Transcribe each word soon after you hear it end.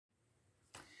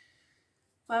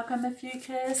Welcome,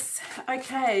 Ophiuchus.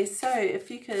 Okay, so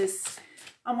Ophiuchus,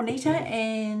 I'm Juanita,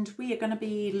 and we are going to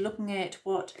be looking at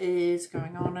what is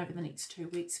going on over the next 2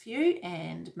 weeks for you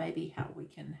and maybe how we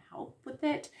can help with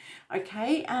that.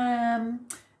 Okay,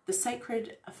 the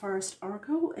Sacred Forest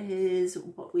Oracle is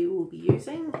what we will be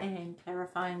using and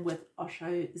clarifying with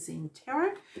Osho Zen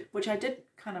Tarot, which I did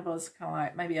was kind of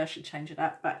like, maybe I should change it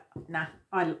up, but nah,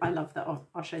 I love the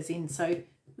Osho Zen, so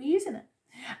we're using it.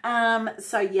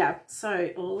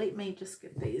 So let me just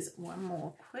give these one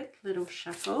more quick little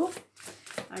shuffle.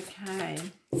 Okay,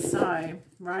 so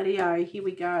rightio, here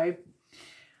we go.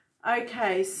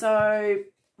 Okay, so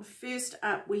first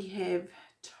up we have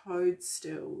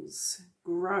toadstools,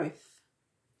 growth.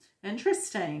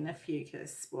 Interesting,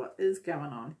 Ophiuchus, what is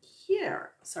going on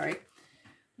here? Sorry,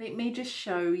 let me just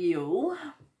show you.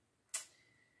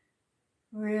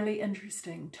 Really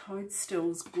interesting,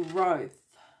 toadstools, growth.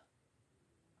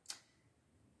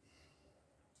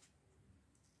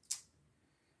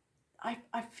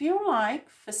 I feel like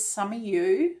for some of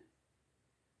you,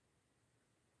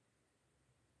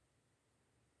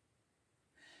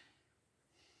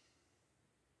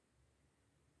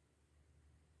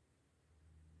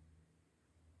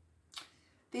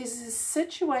 there's a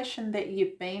situation that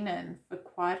you've been in for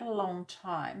quite a long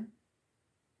time.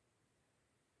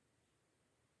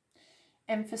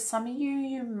 And for some of you,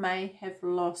 you may have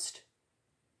lost,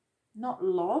 not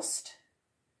lost,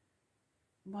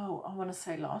 well, I want to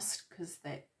say lost because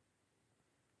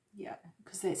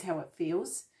that's how it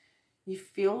feels. You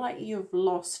feel like you've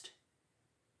lost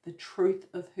the truth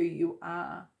of who you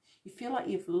are. You feel like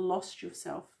you've lost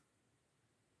yourself.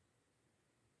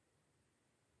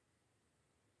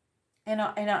 And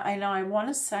I want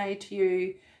to say to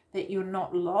you that you're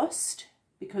not lost,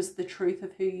 because the truth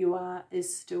of who you are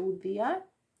is still there.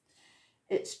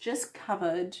 It's just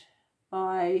covered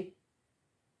by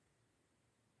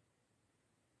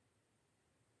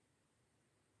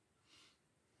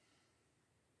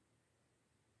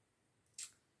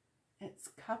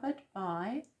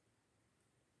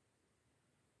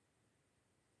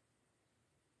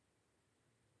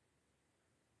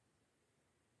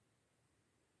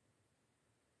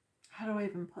how do I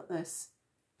even put this?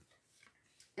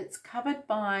 It's covered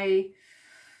by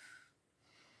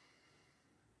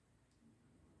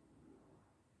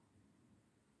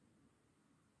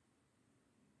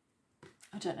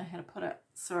I don't know how to put it,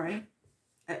 sorry.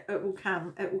 It will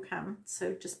come,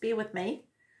 so just bear with me.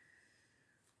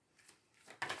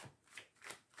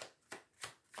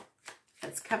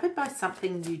 It's covered by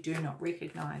something you do not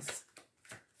recognize.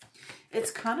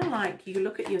 It's kind of like you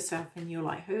look at yourself and you're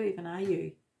like, who even are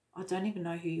you? I don't even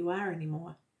know who you are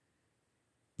anymore.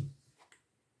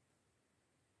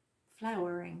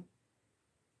 Flowering.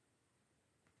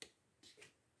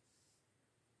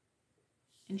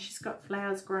 And she's got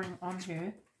flowers growing on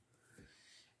her.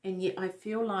 And yet I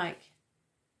feel like,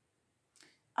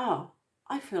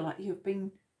 I feel like you've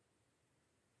been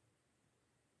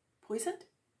poisoned.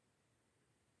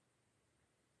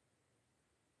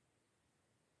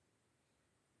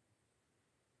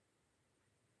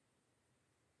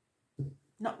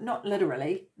 Not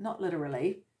literally, not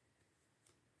literally.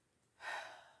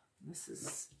 This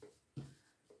is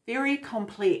very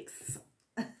complex.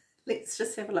 Let's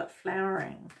just have a look.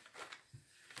 Flowering.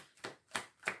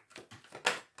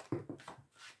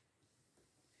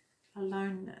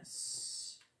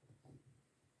 Aloneness.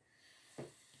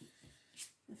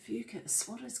 Ophiuchus,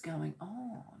 what is going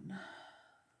on?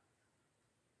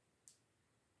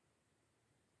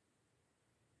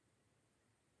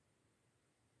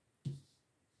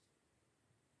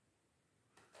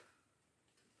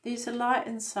 There's a light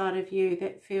inside of you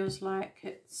that feels like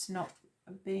it's not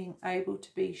being able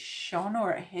to be shone,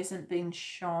 or it hasn't been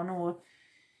shone, or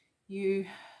you,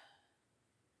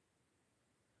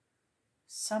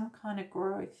 some kind of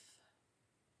growth.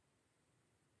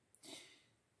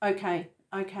 Okay,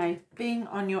 being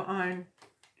on your own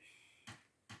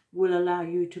will allow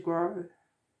you to grow.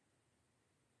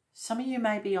 Some of you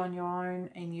may be on your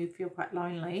own and you feel quite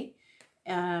lonely,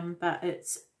 but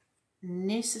it's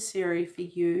necessary for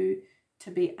you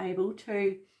to be able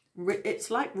to,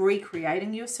 it's like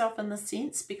recreating yourself in the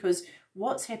sense, because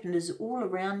what's happened is all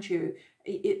around you,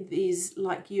 there's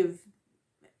like you've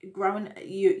grown,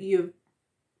 you've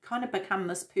kind of become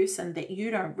this person that you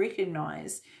don't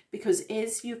recognize, because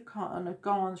as you've kind of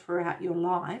gone throughout your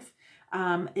life,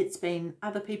 it's been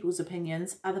other people's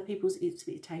opinions, other people's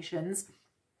expectations,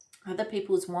 other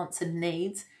people's wants and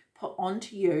needs put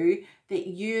onto you, that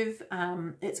you've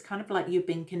it's kind of like you've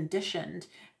been conditioned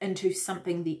into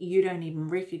something that you don't even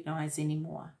recognize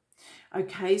anymore.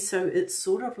 Okay, so it's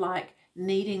sort of like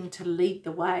needing to lead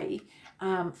the way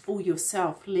for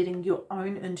yourself, letting your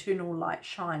own internal light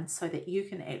shine so that you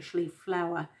can actually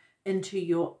flower into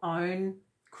your own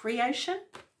creation,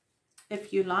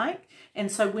 if you like.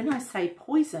 And so when I say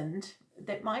poisoned,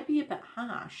 that might be a bit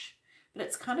harsh, but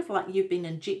it's kind of like you've been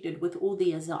injected with all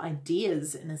these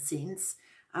ideas, in a sense,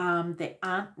 that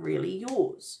aren't really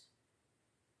yours.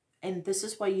 And this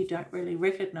is why you don't really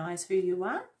recognize who you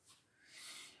are.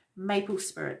 Maple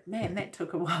spirit. Man, that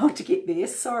took a while to get there.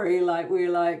 Sorry, like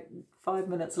we're like 5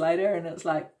 minutes later and it's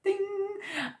like ding.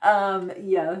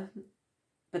 Yeah,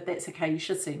 but that's okay. You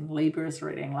should see Libra's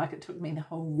reading. Like, it took me the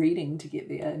whole reading to get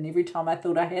there, and every time I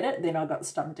thought I had it, then I got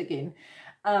stumped again.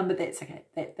 But that's okay.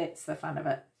 That's the fun of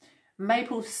it.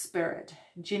 Maple spirit,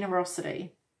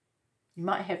 generosity. You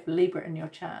might have Libra in your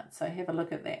chart, so have a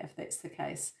look at that if that's the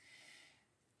case.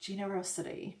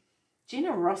 Generosity.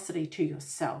 Generosity to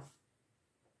yourself.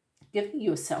 Giving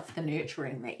yourself the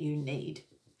nurturing that you need.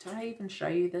 Did I even show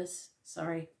you this?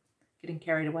 Sorry, getting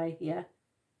carried away here.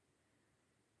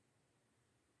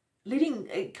 Letting,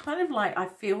 it kind of like, I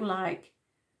feel like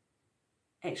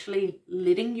actually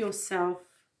letting yourself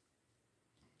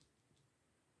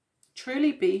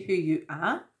truly be who you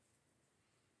are.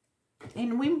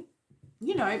 And when,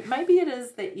 you know, maybe it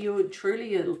is that you're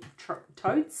truly a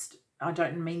toast. I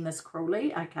don't mean this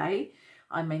cruelly, okay?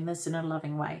 I mean this in a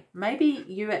loving way. Maybe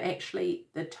you are actually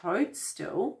the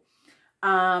toadstool,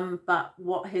 but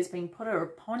what has been put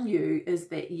upon you is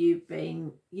that you've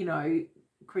been, you know,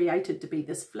 created to be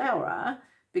this flower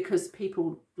because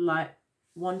people like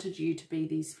wanted you to be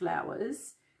these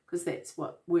flowers because that's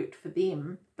what worked for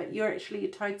them. But you're actually a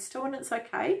toadstool, and it's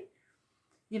okay,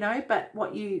 you know. But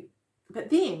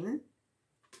then,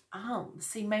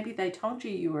 see, maybe they told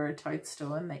you were a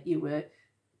toadstool and that you were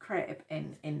crap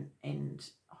and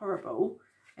horrible,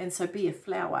 and so be a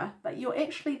flower, but you're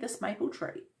actually this maple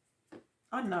tree.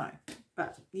 I know,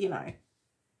 but you know.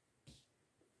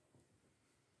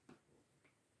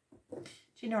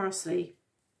 Generosity,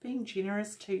 being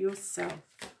generous to yourself,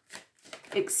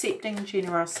 accepting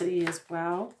generosity as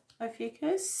well,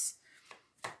 Ophiuchus.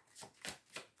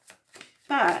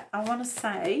 But I want to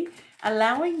say,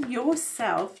 allowing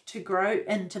yourself to grow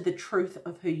into the truth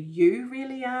of who you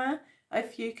really are,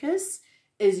 Ophiuchus,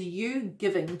 is you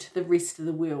giving to the rest of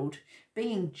the world,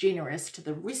 being generous to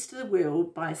the rest of the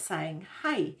world by saying,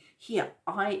 hey, here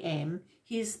I am,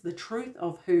 here's the truth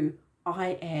of who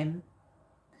I am,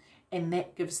 and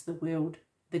that gives the world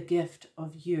the gift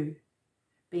of you,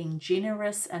 being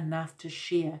generous enough to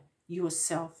share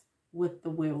yourself with the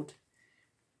world.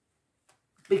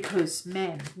 Because,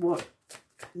 man, what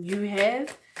you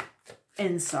have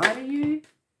inside of you,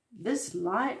 this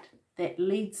light that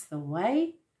leads the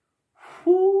way,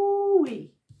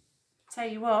 whoo-wee. Tell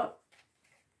you what,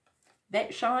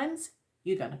 that shines,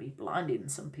 you're going to be blinding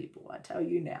some people, I tell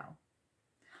you now.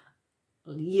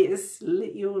 Yes,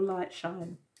 let your light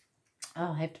shine.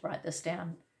 I'll have to write this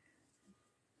down.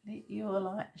 Let your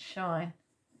light shine.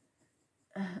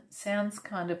 Sounds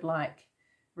kind of like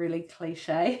really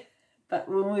cliche, but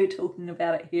when we're talking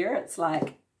about it here, it's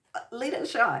like, let it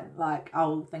shine. Like,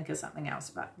 I'll think of something else,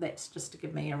 but that's just to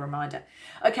give me a reminder.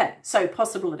 Okay, so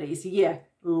possibilities. Yeah,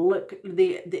 look,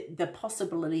 the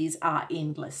possibilities are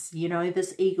endless. You know,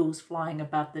 this eagle's flying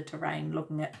above the terrain,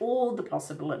 looking at all the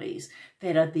possibilities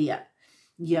that are there.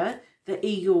 Yeah, the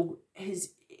eagle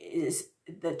is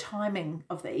the timing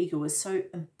of the eagle is so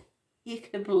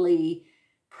impeccably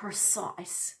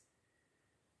precise.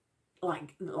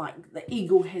 Like the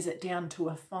eagle has it down to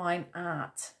a fine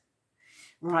art,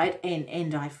 right?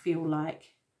 And I feel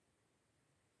like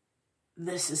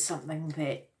this is something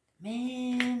that,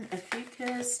 man,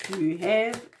 Ophiuchus,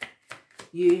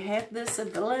 you have this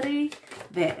ability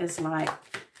that is like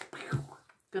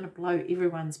gonna blow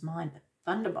everyone's mind.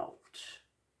 Thunderbolt.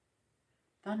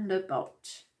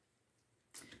 Thunderbolt.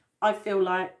 I feel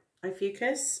like,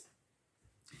 Ophiuchus,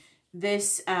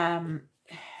 this I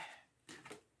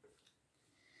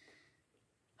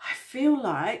feel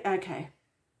like, okay,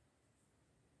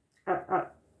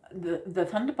 the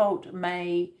thunderbolt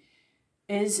wipe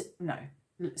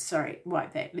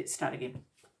that, let's start again.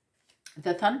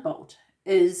 The thunderbolt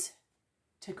is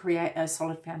to create a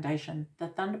solid foundation. The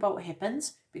thunderbolt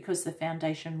happens because the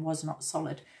foundation was not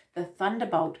solid. The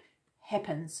thunderbolt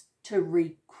happens to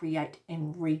recreate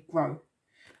and regrow,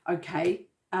 okay?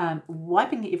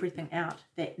 Wiping everything out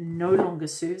that no longer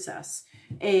serves us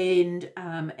and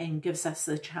gives us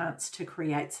the chance to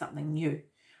create something new,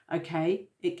 okay?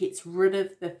 It gets rid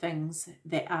of the things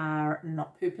that are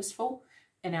not purposeful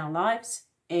in our lives,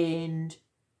 and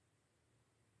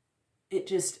it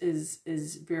just is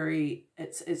very,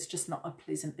 it's just not a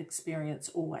pleasant experience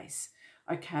always.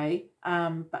 okay?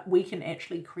 But we can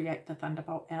actually create the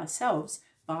thunderbolt ourselves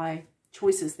by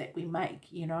choices that we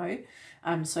make, you know.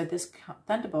 So this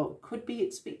thunderbolt could be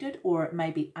expected or it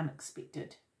may be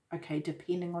unexpected, okay,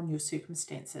 depending on your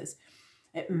circumstances.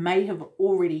 It may have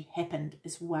already happened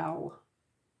as well.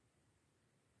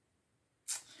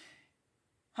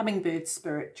 Hummingbird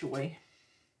spirit joy.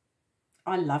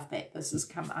 I love that this has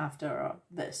come after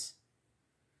this.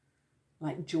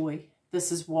 Like joy.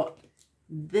 This is what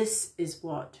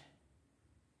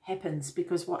happens,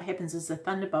 because what happens is the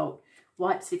thunderbolt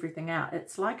wipes everything out.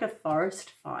 It's like a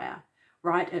forest fire,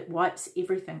 right? It wipes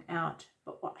everything out.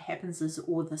 But what happens is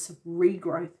all this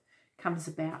regrowth comes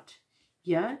about.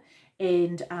 Yeah.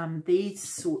 And these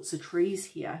sorts of trees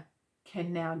here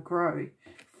can now grow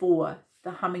for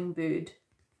the hummingbird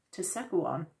to suckle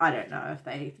on. I don't know if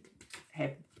they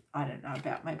have, I don't know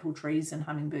about maple trees and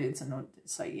hummingbirds and all,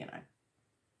 so, you know,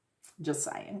 just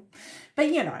saying.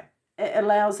 But, you know, it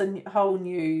allows a whole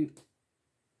new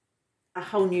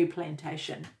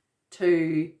plantation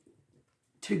to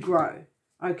grow,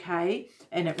 okay?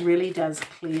 And it really does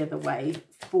clear the way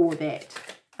for that.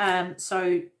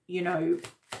 So, you know,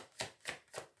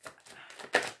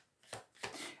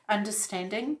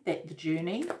 understanding that the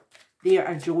journey, there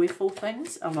are joyful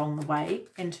things along the way,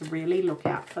 and to really look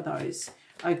out for those,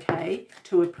 okay,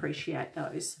 to appreciate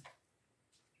those.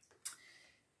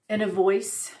 Inner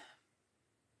voice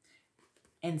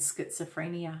and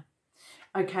schizophrenia.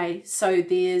 Okay, so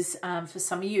there's, for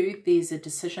some of you, there's a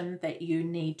decision that you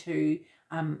need to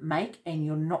make, and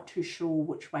you're not too sure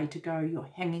which way to go. You're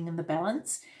hanging in the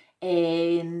balance,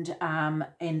 and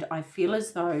I feel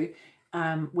as though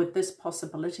with this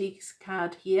possibilities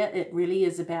card here, it really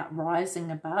is about rising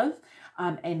above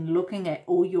and looking at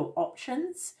all your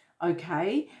options,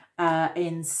 okay,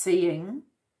 and seeing,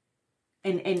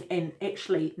 and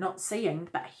actually not seeing,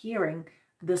 but hearing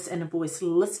this inner voice,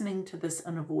 listening to this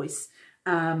inner voice,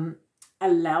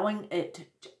 allowing it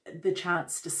the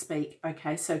chance to speak,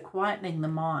 okay, so quietening the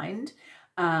mind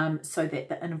so that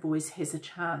the inner voice has a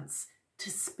chance to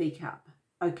speak up.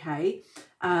 Okay,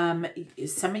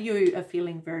 some of you are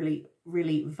feeling very,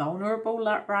 really vulnerable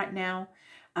right now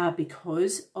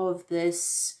because of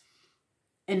this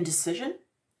indecision.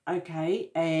 Okay,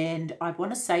 and I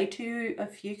want to say to you,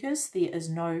 Ophiuchus, there is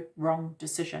no wrong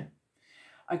decision.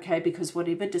 Okay, because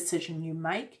whatever decision you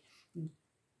make,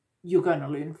 you're going to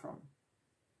learn from.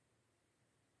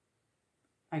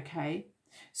 Okay,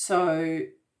 so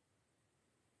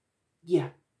yeah,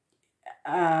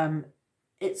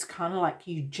 it's kind of like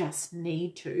you just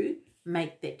need to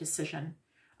make that decision,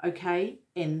 okay?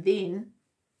 And then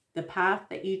the path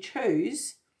that you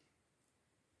choose,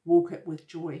 walk it with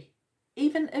joy.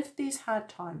 Even if there's hard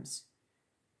times,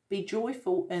 be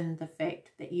joyful in the fact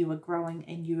that you are growing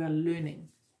and you are learning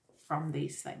from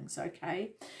these things,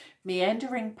 okay?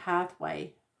 Meandering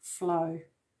pathway, flow.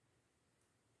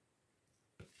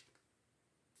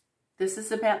 This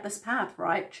is about this path,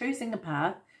 right? Choosing a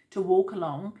path to walk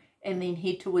along and then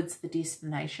head towards the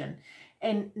destination.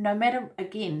 And no matter,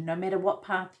 again, no matter what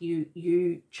path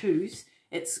you choose,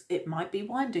 it might be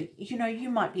winding. You know, you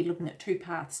might be looking at two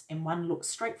paths and one looks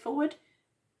straightforward,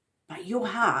 but your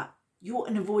heart, your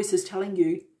inner voice is telling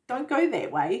you, don't go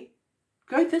that way,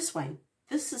 go this way.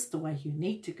 This is the way you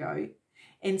need to go.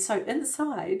 And so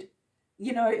inside,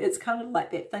 you know, it's kind of like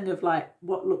that thing of like,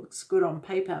 what looks good on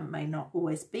paper may not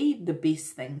always be the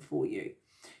best thing for you.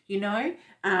 You know,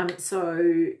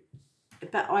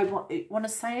 but I want to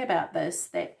say about this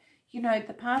that, you know,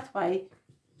 the pathway,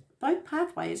 both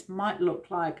pathways might look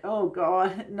like, oh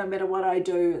God, no matter what I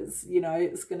do, it's, you know,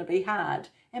 it's going to be hard.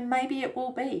 And maybe it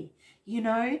will be, you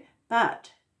know,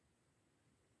 but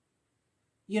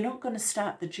you're not going to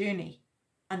start the journey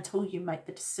until you make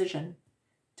the decision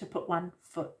to put one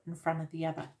foot in front of the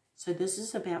other. So this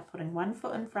is about putting one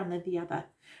foot in front of the other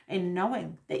and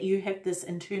knowing that you have this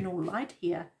internal light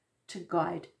here to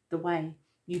guide the way.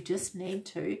 You just need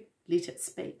to let it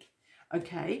speak,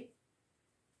 okay?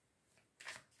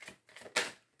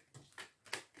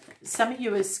 Some of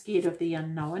you are scared of the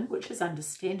unknown, which is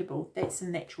understandable. That's a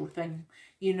natural thing,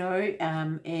 you know,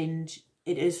 and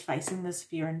it is facing this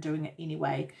fear and doing it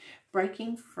anyway.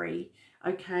 Breaking free,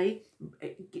 okay?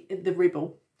 The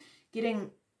rebel,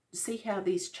 see how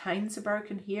these chains are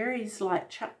broken here? He's like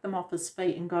chucked them off his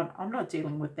feet and gone, I'm not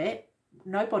dealing with that.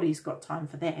 Nobody's got time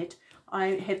for that. I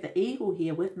have the eagle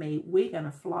here with me. We're going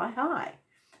to fly high.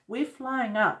 We're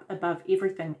flying up above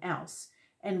everything else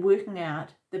and working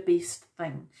out the best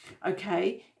thing,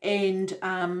 okay? And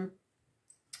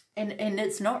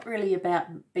it's not really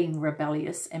about being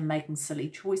rebellious and making silly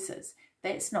choices.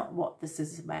 That's not what this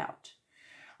is about,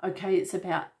 okay? It's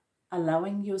about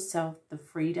allowing yourself the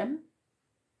freedom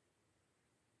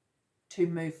to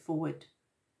move forward,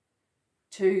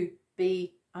 to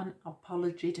be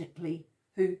unapologetically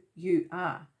who you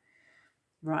are,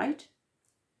 right?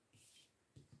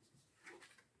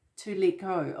 To let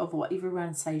go of what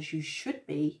everyone says you should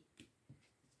be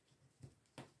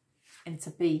and to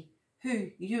be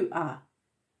who you are,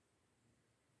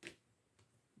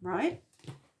 right?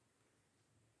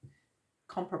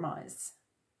 Compromise.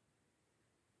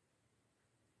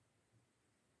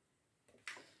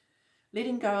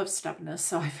 Letting go of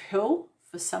stubbornness, I feel,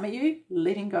 for some of you,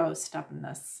 letting go of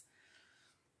stubbornness.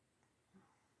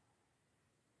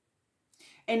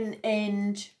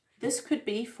 And this could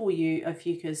be for you,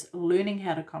 Ophiuchus, learning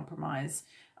how to compromise,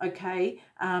 okay?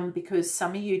 Because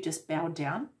some of you just bow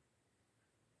down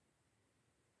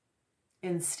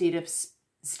instead of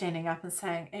standing up and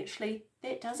saying, actually,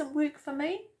 that doesn't work for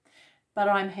me, but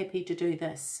I'm happy to do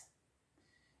this.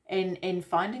 And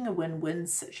finding a win-win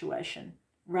situation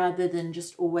rather than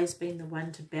just always being the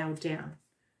one to bow down,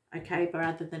 okay? But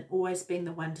rather than always being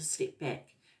the one to step back.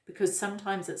 Because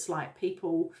sometimes it's like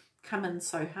people come in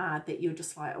so hard that you're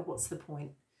just like, oh, what's the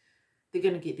point? They're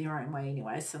going to get their own way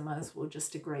anyway, so might as well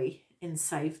just agree and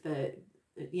save the,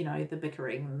 you know, the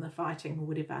bickering and the fighting or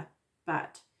whatever.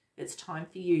 But it's time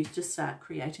for you to start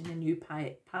creating a new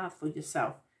path for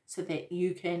yourself so that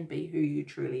you can be who you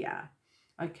truly are,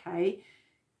 okay?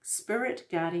 Spirit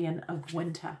guardian of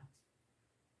winter.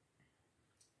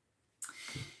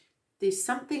 There's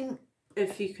something,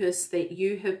 Ophiuchus, that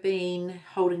you have been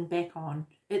holding back on.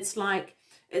 It's like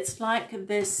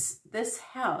this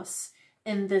house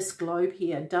in this globe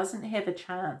here doesn't have a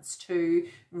chance to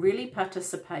really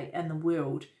participate in the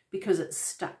world because it's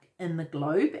stuck in the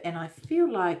globe. And I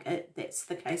feel like that's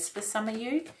the case for some of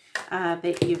you,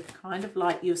 that you've kind of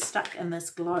like, you're stuck in this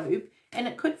globe. And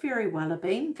it could very well have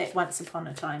been that once upon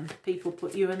a time people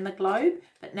put you in the globe,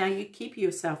 but now you keep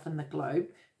yourself in the globe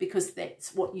because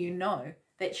that's what you know.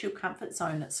 That's your comfort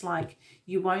zone. It's like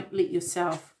you won't let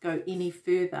yourself go any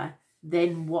further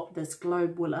than what this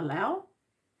globe will allow.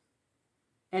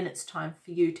 And it's time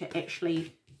for you to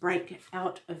actually break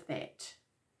out of that.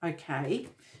 Okay.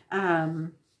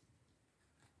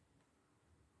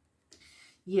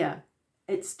 Yeah,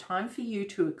 it's time for you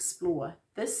to explore.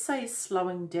 This says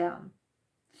slowing down.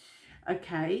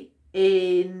 Okay,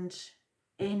 and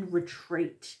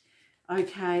retreat.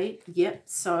 Okay, yep,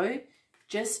 so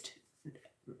just,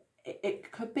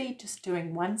 it could be just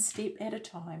doing one step at a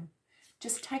time.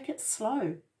 Just take it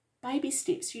slow. Baby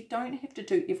steps. You don't have to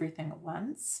do everything at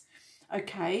once.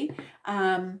 Okay,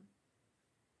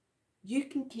 you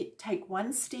can take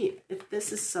one step. If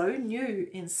this is so new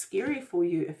and scary for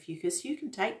you, Ophiuchus, you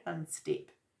can take one step.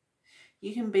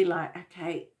 You can be like,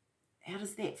 okay, how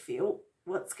does that feel?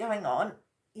 What's going on?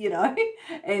 You know,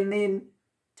 and then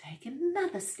take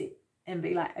another step and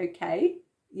be like, okay,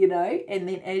 you know, and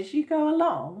then as you go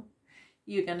along,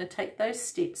 you're going to take those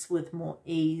steps with more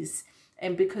ease.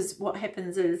 And because what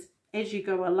happens is, as you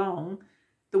go along,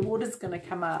 the water's going to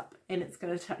come up and it's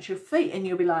going to touch your feet and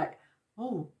you'll be like,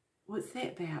 oh, what's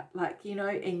that about? Like, you know,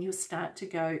 and you'll start to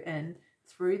go in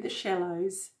through the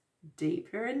shallows,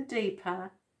 deeper and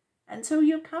deeper, until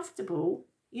you're comfortable.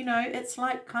 You know, it's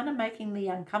like kind of making the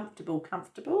uncomfortable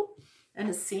comfortable in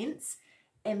a sense.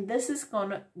 And this is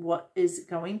what is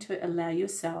going to allow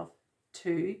yourself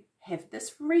to have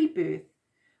this rebirth,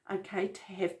 okay, to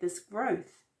have this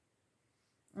growth,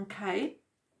 okay.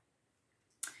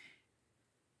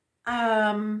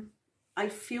 I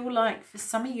feel like for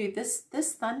some of you, this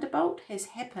thunderbolt has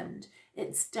happened.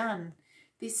 It's done.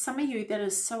 There's some of you that are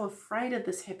so afraid of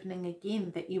this happening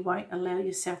again that you won't allow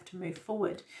yourself to move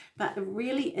forward. But it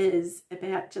really is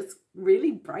about just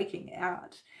really breaking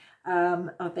out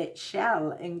of that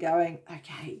shell and going,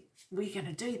 okay, we're going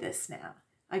to do this now.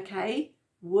 Okay,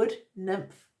 wood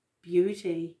nymph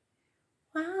beauty.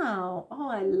 Wow, oh,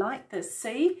 I like this.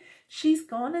 See, she's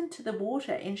gone into the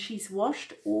water and she's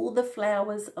washed all the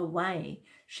flowers away.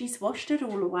 She's washed it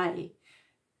all away.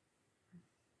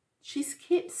 She's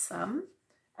kept some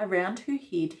around her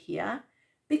head here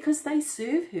because they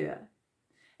serve her.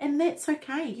 And that's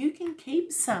okay. You can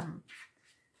keep some,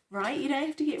 right? You don't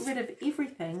have to get rid of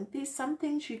everything. There's some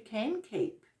things you can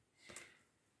keep.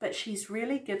 But she's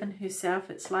really given herself,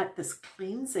 it's like this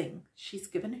cleansing. She's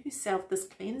given herself this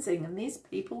cleansing. And there's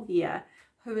people here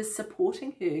who are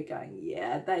supporting her going,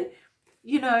 yeah, they,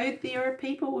 you know, there are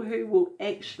people who will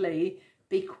actually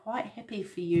be quite happy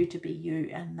for you to be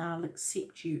you and they'll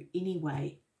accept you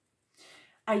anyway.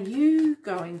 Are you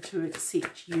going to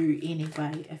accept you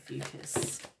anyway,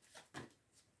 Ophiuchus?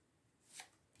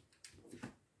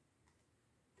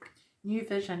 New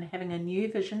vision, having a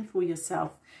new vision for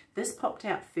yourself. This popped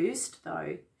out first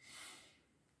though.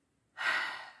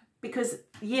 Because,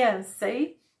 yeah,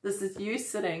 see, this is you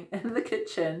sitting in the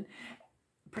kitchen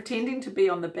pretending to be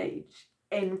on the beach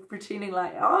and pretending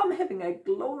like, oh, I'm having a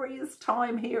glorious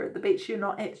time here at the beach. You're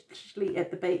not actually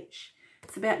at the beach.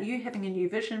 It's about you having a new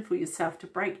vision for yourself to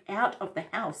break out of the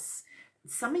house.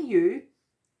 Some of you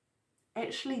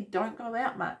actually don't go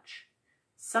out much.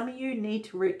 Some of you need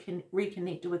to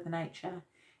reconnect with nature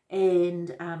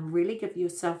and really give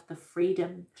yourself the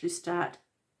freedom to start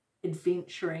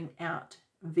venturing out,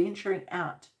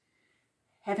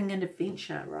 having an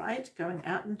adventure, right? Going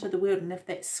out into the world. And if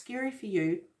that's scary for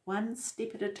you, one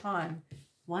step at a time,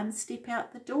 one step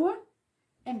out the door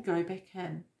and go back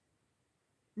in.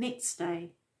 Next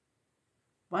day,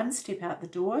 one step out the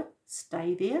door,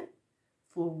 stay there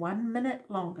for 1 minute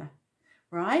longer,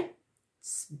 right?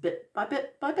 Bit by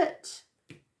bit by bit.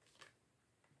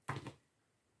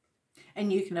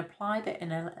 And you can apply that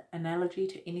analogy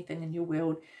to anything in your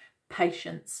world.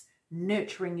 Patience,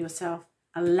 nurturing yourself,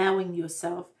 allowing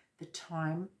yourself the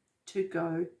time to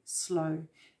go slow.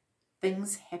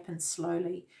 Things happen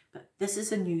slowly, but this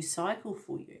is a new cycle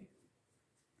for you.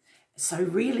 So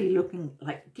really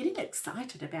getting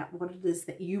excited about what it is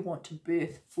that you want to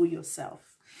birth for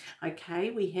yourself.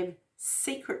 Okay, we have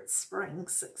secret spring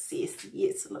success.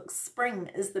 Yes, look, spring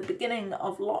is the beginning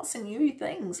of lots of new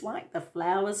things, like the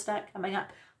flowers start coming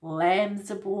up, lambs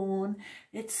are born.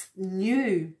 It's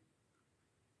new,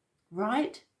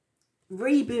 right?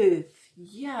 Rebirth,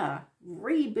 yeah,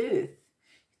 rebirth.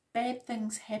 Bad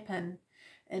things happen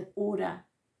in order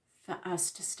for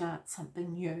us to start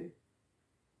something new.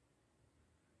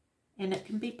 And it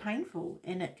can be painful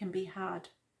and it can be hard.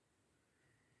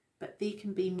 But there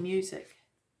can be music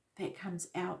that comes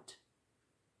out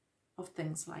of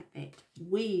things like that.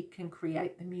 We can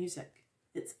create the music.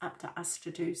 It's up to us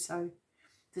to do so.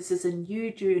 This is a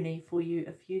new journey for you,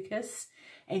 Ophiuchus,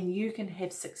 and you can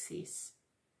have success.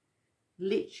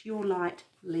 Let your light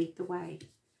lead the way.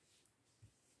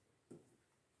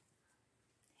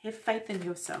 Have faith in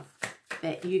yourself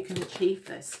that you can achieve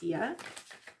this, yeah?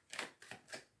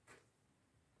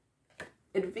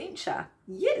 Adventure,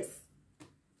 yes.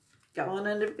 Go on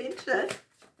an adventure.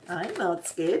 I'm not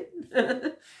scared.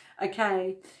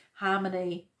 Okay,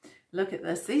 harmony. Look at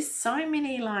this. There's so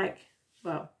many,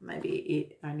 well,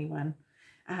 maybe only one.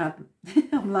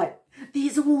 I'm like,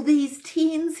 there's all these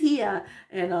 10s here.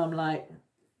 And I'm like,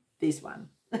 there's one.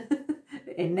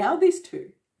 And now there's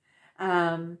 2.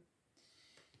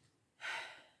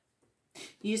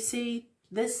 You see,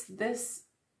 this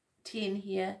 10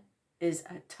 here is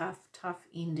a tough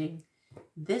ending.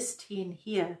 This 10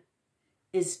 here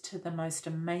is to the most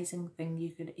amazing thing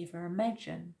you could ever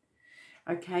imagine.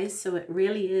 Okay, so it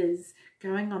really is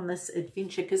going on this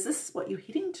adventure, because this is what you're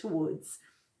heading towards,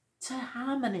 to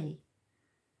harmony.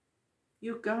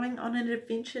 You're going on an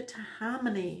adventure to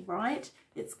harmony, right?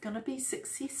 It's going to be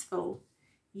successful.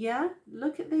 Yeah,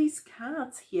 look at these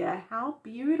cards here. How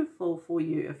beautiful for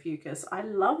you, Ophiuchus. I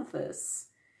love this.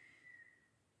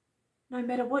 No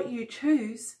matter what you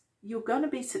choose, you're going to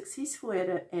be successful at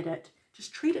it.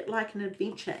 Just treat it like an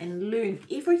adventure and learn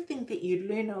everything that you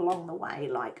learn along the way.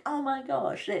 Like, oh my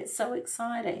gosh, that's so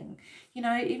exciting. You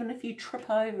know, even if you trip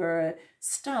over a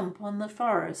stump on the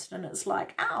forest and it's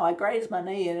like, ow, I grazed my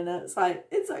knee, and it's like,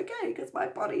 it's okay because my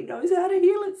body knows how to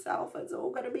heal itself. It's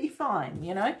all going to be fine,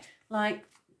 you know? Like,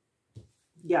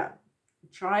 yeah,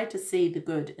 try to see the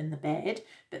good in the bad,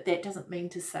 but that doesn't mean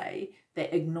to say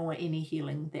that ignore any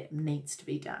healing that needs to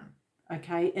be done.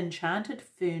 Okay, Enchanted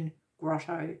Fern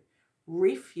Grotto.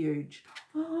 Refuge.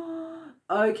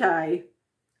 Okay.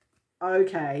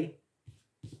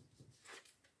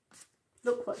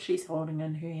 Look what she's holding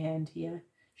in her hand here.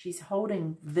 She's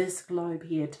holding this globe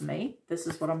here to me. This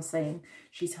is what I'm saying.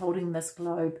 She's holding this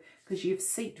globe because you've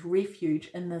sought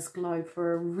refuge in this globe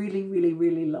for a really, really,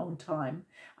 really long time.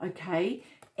 Okay?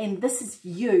 And this is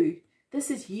you.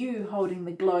 This is you holding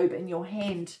the globe in your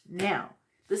hand now.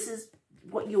 This is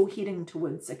what you're heading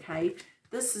towards, okay?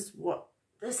 This is where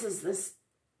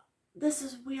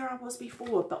I was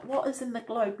before, but what is in the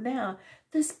globe now?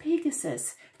 This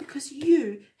Pegasus, because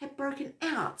you have broken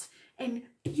out and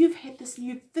you've had this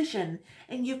new vision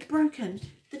and you've broken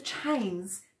the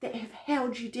chains that have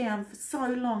held you down for so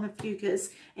long,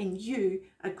 Ophiuchus, and you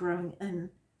are growing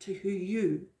into who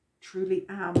you truly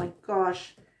are. My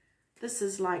gosh, this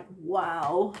is like,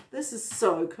 wow, this is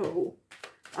so cool.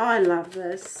 I love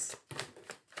this.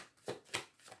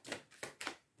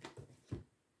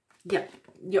 Yeah,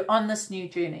 you're on this new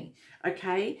journey,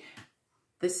 okay?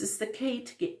 This is the key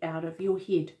to get out of your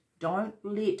head. Don't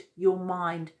let your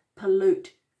mind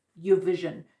pollute your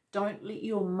vision. Don't let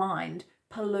your mind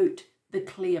pollute the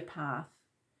clear path,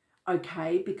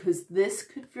 okay? Because this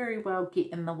could very well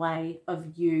get in the way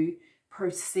of you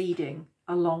proceeding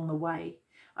along the way.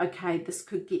 Okay, this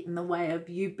could get in the way of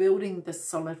you building the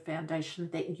solid foundation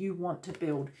that you want to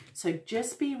build. So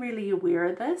just be really aware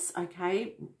of this,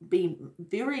 okay? Be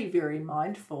very, very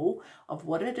mindful of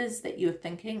what it is that you're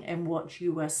thinking and what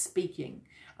you are speaking,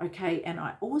 okay? And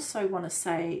I also want to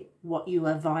say what you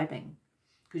are vibing,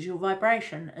 because your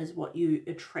vibration is what you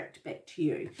attract back to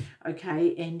you,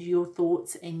 okay? And your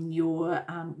thoughts and your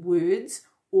words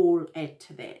all add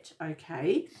to that,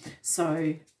 okay?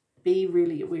 So be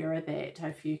really aware of that,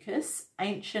 Ophiuchus.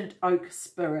 Ancient oak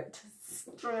spirit,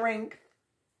 strength.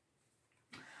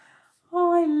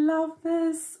 Oh, I love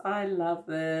this. I love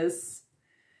this.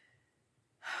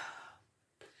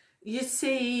 You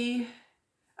see,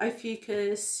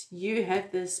 Ophiuchus, you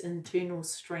have this internal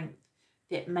strength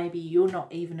that maybe you're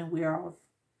not even aware of.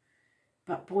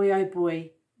 But boy, oh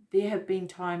boy, there have been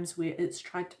times where it's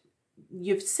tried to,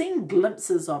 you've seen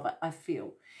glimpses of it, I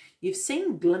feel. You've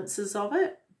seen glimpses of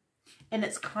it. And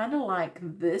it's kind of like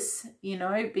this, you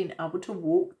know, being able to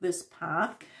walk this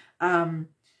path. But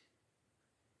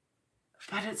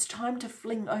it's time to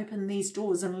fling open these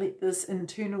doors and let this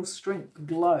internal strength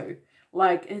glow.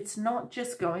 Like, it's not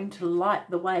just going to light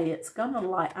the way. It's going to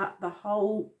light up the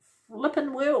whole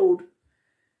flipping world.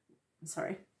 I'm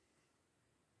sorry.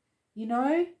 You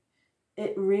know,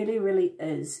 it really, really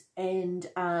is. And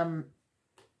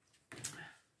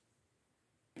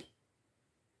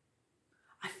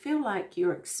I feel like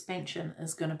your expansion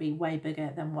is going to be way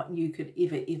bigger than what you could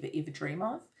ever dream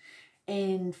of.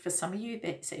 And for some of you,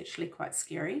 that's actually quite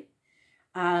scary.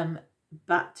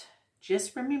 But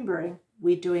just remembering,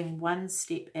 we're doing one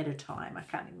step at a time. I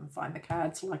can't even find the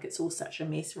cards, like it's all such a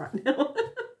mess right now.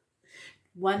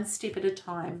 One step at a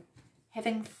time.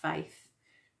 Having faith,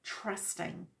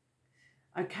 trusting,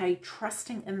 okay?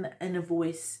 Trusting in the inner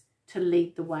voice to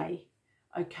lead the way,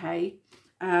 okay?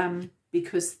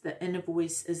 Because the inner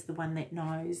voice is the one that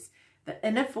knows. The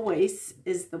inner voice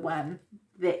is the one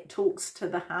that talks to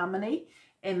the harmony,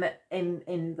 and the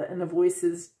inner voice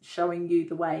is showing you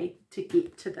the way to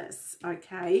get to this,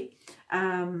 okay?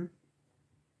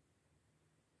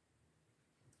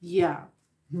 Yeah.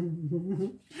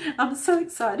 I'm so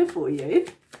excited for you.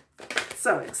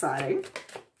 So exciting.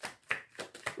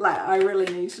 Like, I really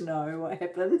need to know what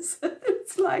happens.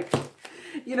 It's like,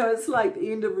 you know, it's like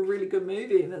the end of a really good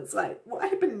movie, and it's like, what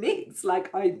happened next?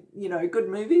 Like, you know, good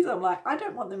movies, I'm like, I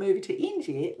don't want the movie to end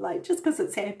yet. Like, just because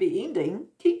it's a happy ending,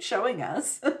 keep showing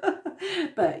us.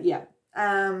 But yeah,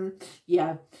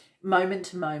 yeah, moment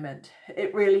to moment.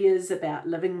 It really is about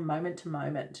living moment to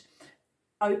moment.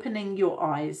 Opening your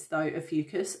eyes, though,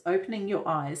 Ophiuchus, opening your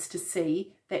eyes to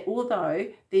see that although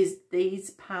there's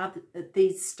these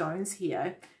stones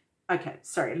here. Okay,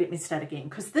 sorry, let me start again.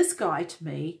 Because this guy, to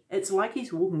me, it's like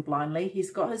he's walking blindly. He's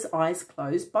got his eyes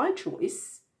closed by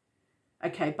choice.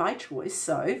 Okay, by choice.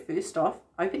 So, first off,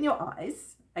 open your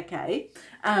eyes. Okay.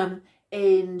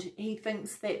 And he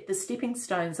thinks that the stepping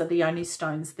stones are the only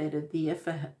stones that are there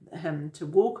for him to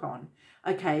walk on.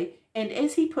 Okay. And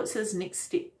as he puts his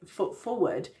next foot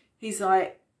forward, he's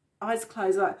like, eyes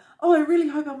closed, like, oh, I really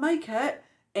hope I'll make it.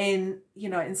 And, you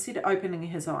know, instead of opening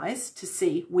his eyes to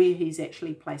see where he's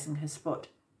actually placing his foot.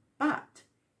 But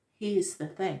here's the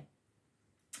thing.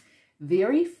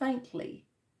 Very faintly,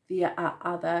 there are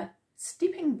other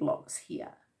stepping blocks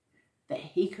here that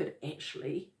he could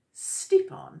actually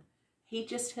step on.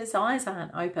 His eyes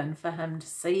aren't open for him to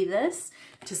see this,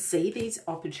 to see these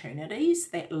opportunities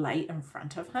that lay in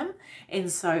front of him.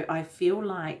 And so I feel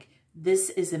like this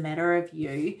is a matter of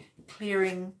you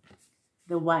clearing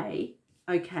the way.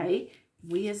 Okay,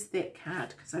 where's that card?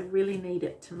 Because I really need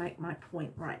it to make my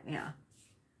point right now.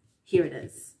 Here it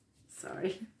is.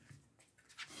 Sorry.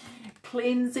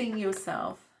 Cleansing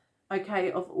yourself, okay,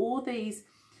 of all these,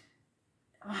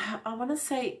 I want to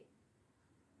say,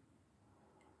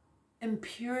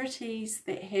 impurities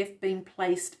that have been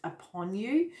placed upon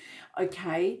you,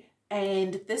 okay?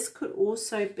 And this could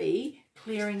also be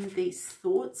clearing these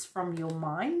thoughts from your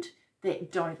mind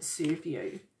that don't serve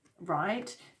you,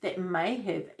 right? That may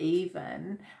have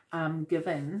even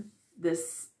given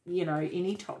this, you know,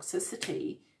 any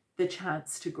toxicity the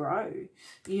chance to grow,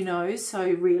 you know. So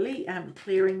really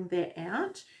clearing that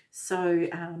out so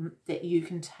that you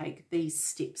can take these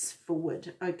steps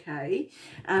forward, okay?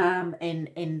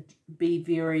 And be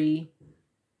very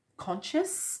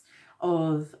conscious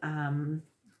of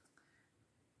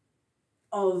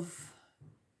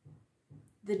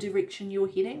the direction you're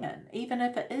heading in, even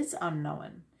if it is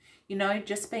unknown. You know,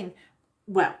 just being,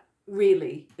 well,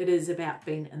 really it is about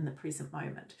being in the present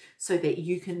moment so that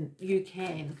you can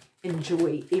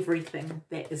enjoy everything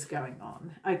that is going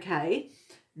on. Okay,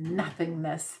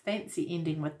 nothingness. Fancy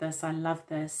ending with this. I love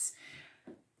this.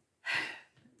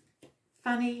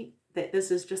 Funny that this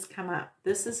has just come up.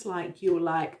 This is like, you're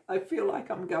like, I feel like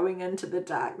I'm going into the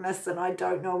darkness and I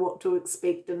don't know what to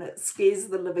expect, and it scares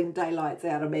the living daylights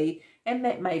out of me, and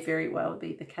that may very well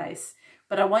be the case.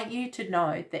 But I want you to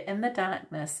know that in the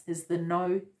darkness is the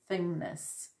no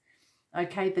thingness.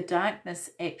 Okay, the darkness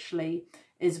actually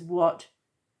is what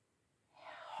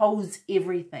holds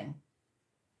everything.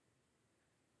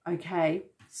 Okay,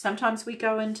 sometimes we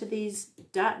go into these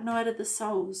dark night of the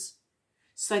souls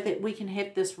so that we can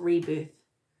have this rebirth.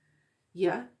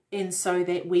 Yeah, and so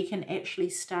that we can actually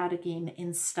start again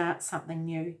and start something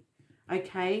new.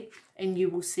 Okay, and you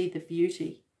will see the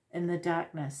beauty in the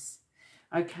darkness.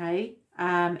 Okay,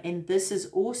 and this is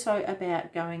also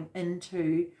about going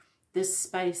into this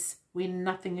space where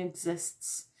nothing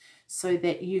exists, so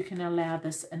that you can allow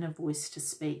this inner voice to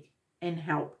speak and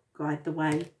help guide the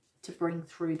way to bring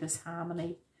through this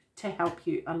harmony to help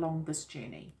you along this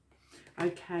journey.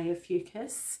 Okay,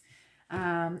 Ophiuchus.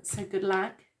 So good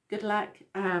luck. Good luck.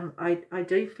 I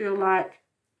do feel like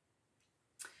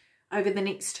over the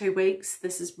next 2 weeks,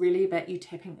 this is really about you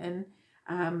tapping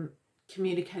in,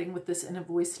 communicating with this inner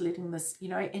voice, letting this, you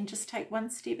know, and just take one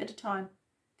step at a time.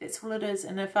 That's all it is.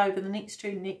 And if over the next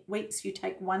 2 weeks you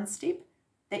take one step,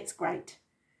 that's great.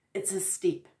 It's a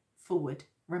step forward.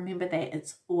 Remember that.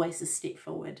 It's always a step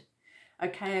forward.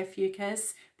 Okay,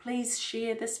 Ophiuchus, please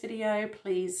share this video.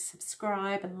 Please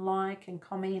subscribe and like and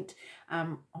comment. I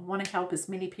want to help as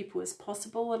many people as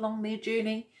possible along their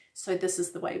journey. So this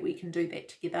is the way we can do that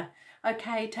together.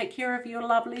 Okay, take care of your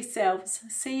lovely selves.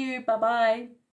 See you. Bye-bye.